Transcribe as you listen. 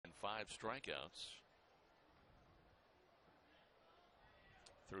5 strikeouts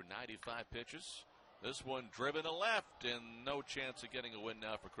through 95 pitches. This one driven to left, and no chance of getting a win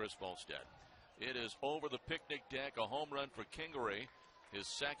now for Chris Volstead. It is over the picnic deck, a home run for Kingery, his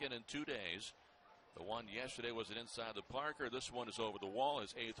second in 2 days. The one yesterday was an inside the Parker. This one is over the wall,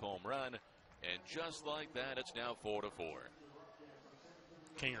 his 8th home run. And just like that, it's now 4-4.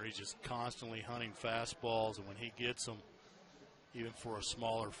 Kingery's just constantly hunting fastballs, and when he gets them, even for a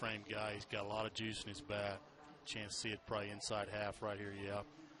smaller frame guy, he's got a lot of juice in his bat. Chance to see it probably inside half right here, yeah.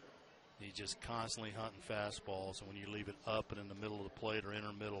 He's just constantly hunting fastballs, and when you leave it up and in the middle of the plate or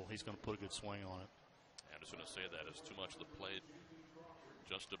inner middle, he's going to put a good swing on it. I'm just going to say that it's too much of the plate,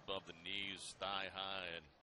 just above the knees, thigh high, and